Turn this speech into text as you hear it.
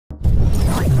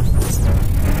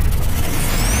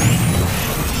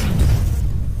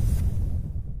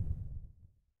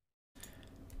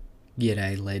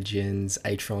G'day legends,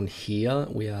 ATRON here.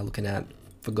 We are looking at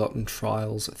Forgotten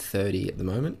Trials 30 at the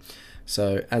moment.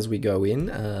 So as we go in,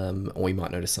 or we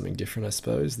might notice something different, I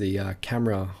suppose. The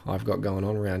camera I've got going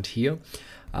on around here.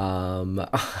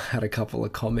 I had a couple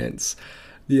of comments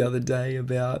the other day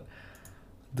about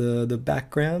the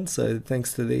background, so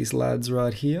thanks to these lads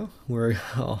right here, where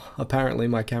apparently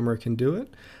my camera can do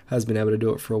it. Has been able to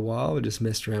do it for a while. I just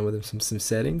messed around with some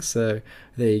settings, so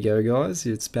there you go guys,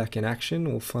 it's back in action,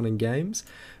 all fun and games.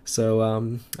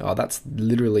 So that's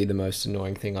literally the most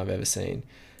annoying thing I've ever seen.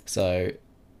 So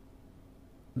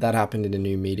that happened in a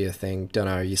new media thing, don't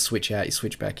know, you switch out, you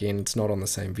switch back in, it's not on the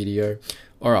same video.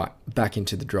 Alright, back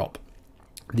into the drop.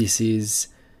 This is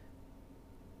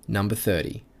number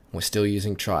 30. We're still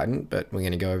using Triton, but we're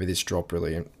going to go over this drop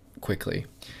really quickly.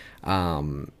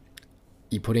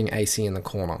 You're putting AC in the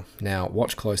corner. Now,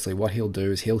 watch closely. What he'll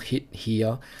do is he'll hit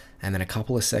here, and then a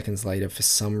couple of seconds later, for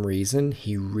some reason,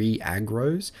 he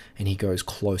re-aggroes, and he goes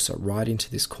closer, right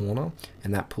into this corner,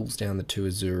 and that pulls down the two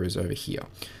Asuras over here.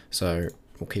 So,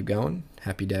 we'll keep going.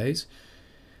 Happy days.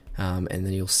 And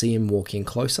then you'll see him walk in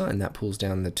closer, and that pulls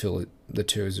down the two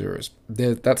Asuras.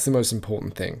 That's the most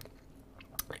important thing.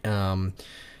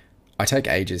 I take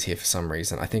ages here for some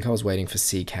reason. I think I was waiting for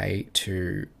CK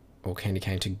or Candy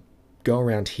Cane to go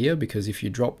around here, because if you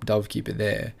drop Dovekeeper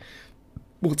there,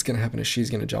 what's going to happen is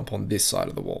she's going to jump on this side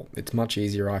of the wall. It's much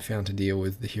easier, I found, to deal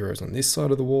with the heroes on this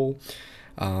side of the wall,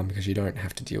 because you don't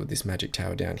have to deal with this magic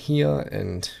tower down here,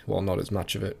 and, well, not as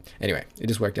much of it. Anyway, it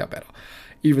just worked out better.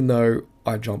 Even though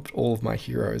I jumped all of my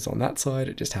heroes on that side,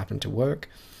 it just happened to work.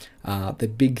 The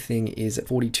big thing is at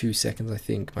 42 seconds, I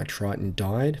think, my Triton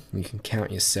died. You can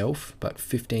count yourself, but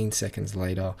 15 seconds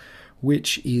later,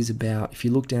 which is about, if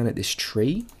you look down at this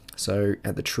tree, so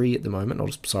at the tree at the moment, I'll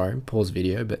just, sorry, pause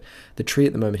video, but the tree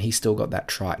at the moment, he's still got that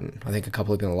Triton. I think a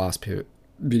couple of people in the last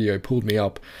video pulled me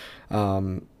up.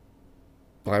 I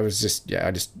was just,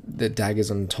 the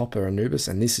daggers on top are Anubis,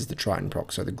 and this is the Triton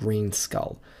proc, so the green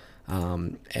skull.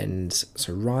 And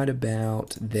so right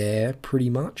about there, pretty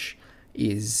much,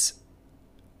 is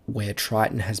where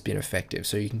Triton has been effective.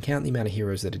 So you can count the amount of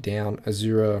heroes that are down.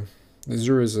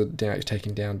 Azuras are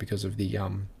taken down because of the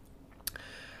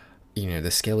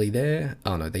the Skelly there.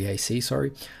 Oh no, the AC,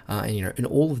 sorry. And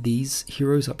all of these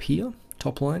heroes up here,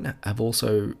 top line, have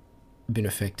also been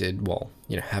affected,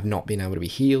 have not been able to be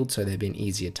healed, so they've been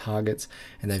easier targets,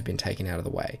 and they've been taken out of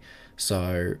the way.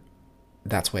 So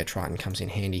that's where Triton comes in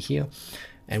handy here.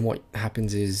 And what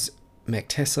happens is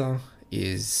Mectessa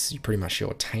is pretty much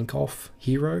your tank off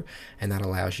hero, and that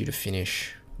allows you to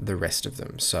finish the rest of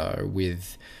them. So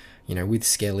with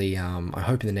Skelly, I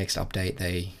hope in the next update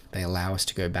they allow us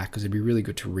to go back, because it'd be really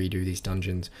good to redo these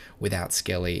dungeons without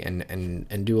Skelly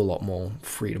and do a lot more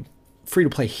free to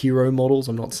play hero models.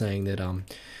 I'm not saying that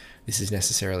this is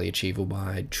necessarily achievable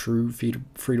by true free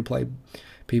to play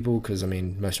people, because I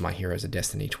mean most of my heroes are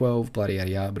Destiny 12, bloody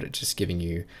yada yada, but it's just giving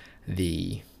you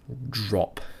the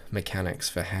drop mechanics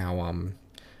for how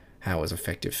it was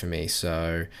effective for me.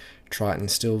 So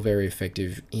Triton's still very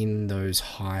effective in those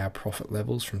higher profit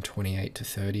levels from 28 to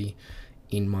 30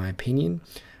 in my opinion.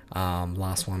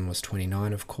 Last one was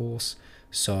 29, of course.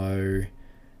 So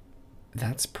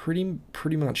that's pretty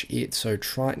much it. So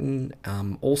Triton,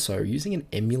 also using an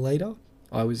emulator.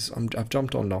 I've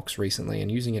jumped on Nox recently, and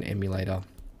using an emulator.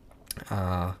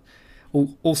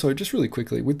 Also, just really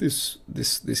quickly with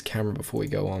this camera before we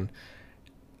go on,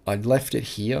 I'd left it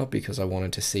here because I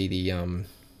wanted to see the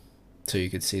so you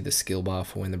could see the skill bar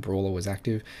for when the brawler was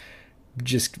active.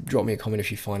 Just drop me a comment if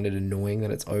you find it annoying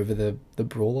that it's over the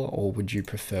brawler, or would you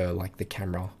prefer like the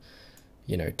camera,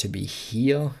 to be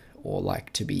here, or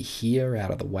like to be here out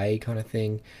of the way kind of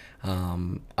thing. I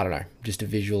don't know, just a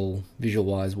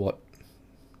visualize what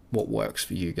works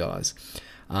for you guys.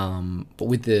 But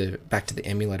with back to the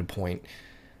emulator point,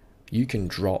 you can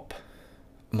drop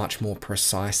much more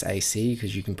precise AC,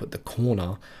 because you can put the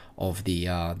corner of the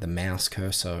mouse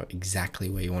cursor exactly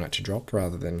where you want it to drop,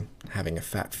 rather than having a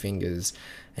fat fingers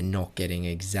and not getting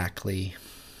exactly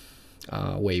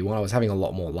where you want. I was having a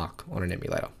lot more luck on an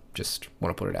emulator, just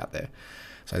want to put it out there.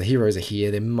 So the heroes are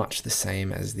here, they're much the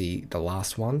same as the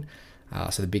last one.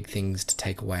 So the big things to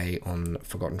take away on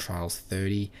Forgotten Trials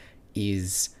 30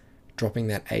 is dropping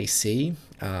that AC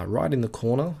right in the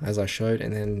corner as I showed,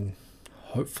 and then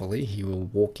hopefully he will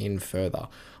walk in further.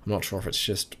 I'm not sure if it's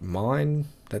just mine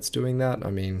that's doing that. I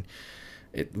mean,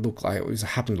 it looked like it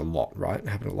happened a lot, right? It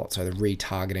happened a lot. So the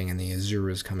retargeting and the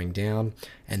Azuras coming down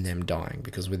and them dying,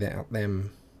 because without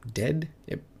them dead,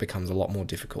 it becomes a lot more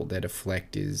difficult. Their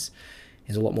deflect is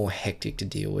a lot more hectic to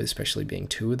deal with, especially being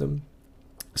two of them.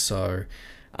 So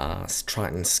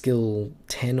Triton skill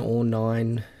 10 or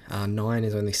 9 9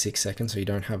 is only 6 seconds, so you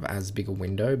don't have as big a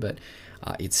window, but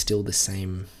it's still the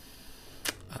same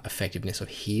effectiveness of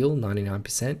heal,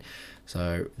 99%.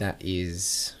 So that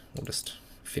is, we'll just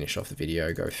finish off the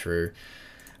video, go through,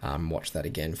 watch that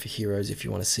again for heroes if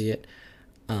you want to see it.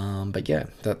 But yeah,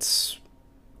 that's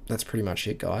pretty much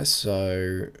it, guys.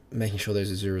 So making sure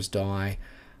those Asuras die.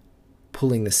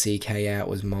 Pulling the CK out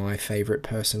was my favorite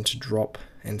person to drop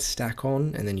and stack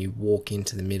on, and then you walk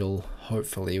into the middle,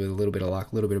 hopefully with a little bit of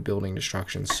luck, a little bit of building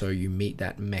destruction, so you meet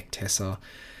that mech Tessa,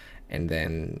 and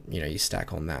then, you know, you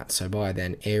stack on that. So by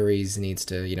then, Ares needs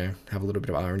to, you know, have a little bit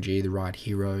of RNG, the right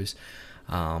heroes,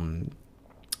 and,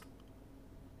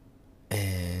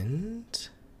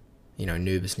 you know,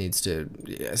 Nubis needs to,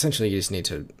 essentially you just need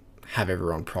to have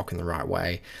everyone proc in the right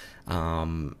way.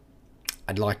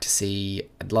 I'd love to see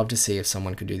if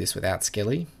someone could do this without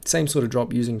Skelly. Same sort of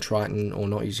drop using Triton or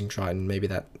not using Triton. Maybe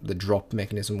the drop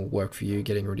mechanism will work for you,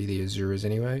 getting rid of the Azuras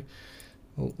anyway.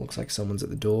 Well, looks like someone's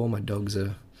at the door. My dogs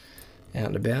are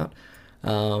out and about.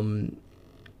 And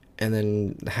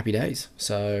then the happy days.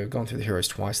 So gone through the heroes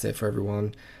twice there for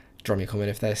everyone. Drop me a comment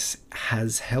if this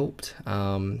has helped.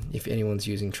 If anyone's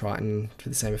using Triton for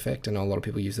the same effect, I know a lot of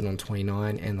people use it on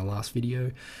 29 and the last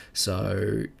video.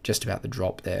 So just about the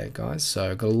drop there, guys.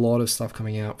 So got a lot of stuff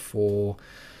coming out for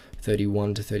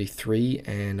 31 to 33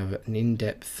 and an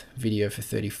in-depth video for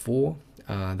 34.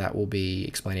 That will be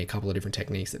explaining a couple of different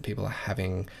techniques that people are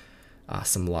having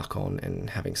some luck on and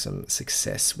having some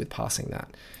success with passing that.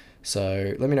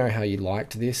 So let me know how you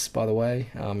liked this, by the way,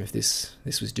 if this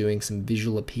was doing some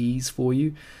visual appease for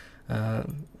you.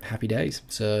 Happy days.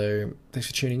 So thanks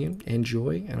for tuning in,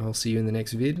 enjoy, and I'll see you in the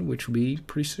next vid, which will be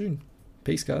pretty soon.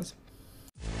 Peace, guys.